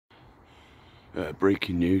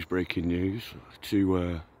Breaking news, breaking news.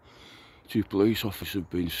 Two police officers have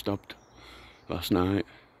been stabbed last night,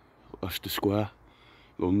 Leicester Square,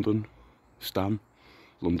 London Stan.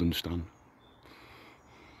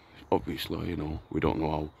 Obviously, you know, we don't know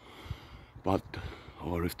how bad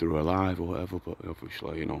or if they're alive or whatever, but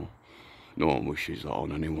obviously, you know, no one wishes that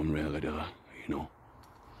on anyone really, do they? You know,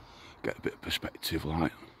 get a bit of perspective,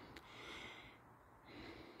 like.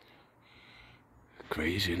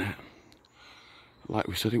 Crazy, innit? Like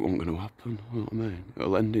we said, it wasn't going to happen, you know what I mean?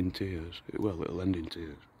 It'll end in tears. It'll end in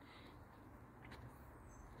tears.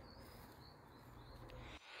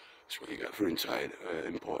 That's what you get for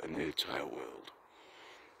importing the entire world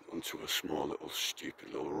onto a small little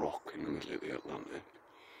stupid little rock in the middle of the Atlantic.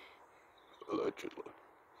 Allegedly.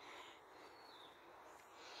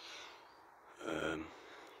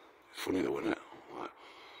 Funny though, isn't it? Like,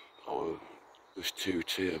 this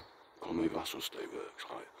two-tier economy vassal state works.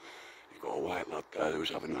 Like, you've got a white lad there who was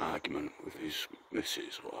having an argument with his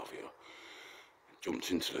missus or what have you.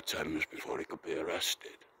 Jumped into the Thames before he could be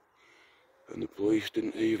arrested. And the police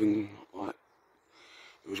didn't even, like,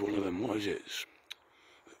 there was one of them, what is it?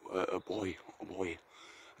 A boy.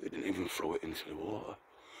 They didn't even throw it into the water.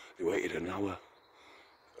 They waited an hour,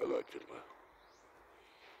 allegedly.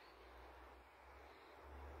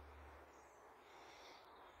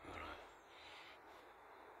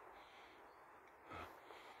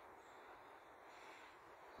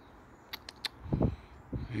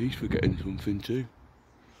 He's forgetting something too.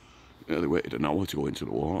 Yeah, they waited an hour to go into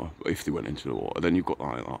the water. But if they went into the water, then you've got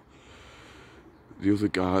like that. The other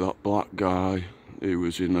guy, that black guy, who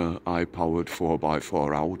was in a high-powered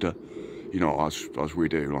 4x4 Audi. You know, as we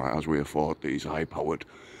do, like, as we afford these high-powered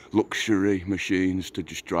luxury machines to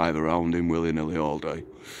just drive around in willy-nilly all day.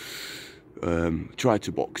 Tried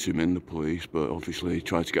to box him in, the police, but obviously he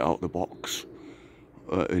tried to get out the box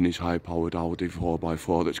in his high-powered Audi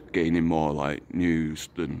 4x4 that's gaining more, like, news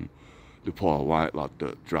than the poor white lad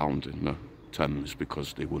that drowned in the Thames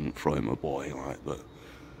because they wouldn't throw him a buoy, like, but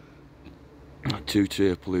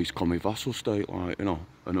two-tier police commie vassal state, like, you know,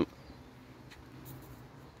 and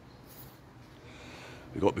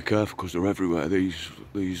you got to be careful because they're everywhere.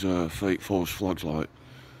 These fake false flags, like,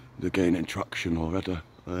 they're gaining traction already.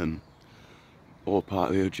 All part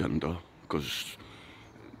of the agenda, because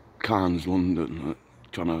Cannes, London,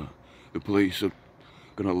 the police are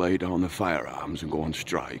gonna lay down the firearms and go on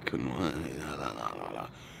strike, and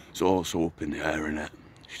it's all so up in the air, innit?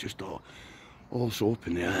 It's just all so up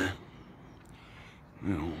in the air.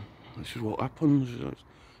 You know, this is what happens. It's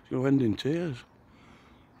going to end in tears.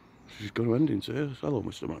 She's going to end in tears. Hello,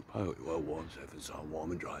 Mr. Magpie. Well, once heavens are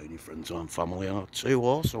warm and dry, and your friends and family are too.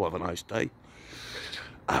 Also, have a nice day.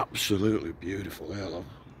 Absolutely beautiful here, love.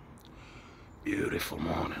 Beautiful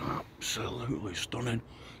morning. Absolutely stunning.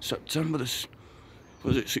 September this,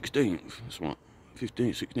 was it 16th? That's what?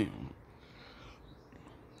 15th, 16th.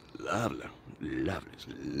 Lovely. Lovely. It's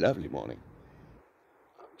a lovely morning.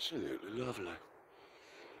 Absolutely lovely.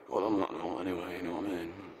 Well, I'm not now anyway, you know what I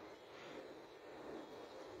mean?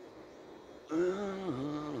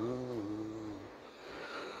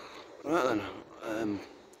 Right then,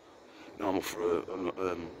 no, I'm off for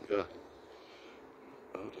yeah.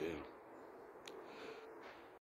 Oh dear.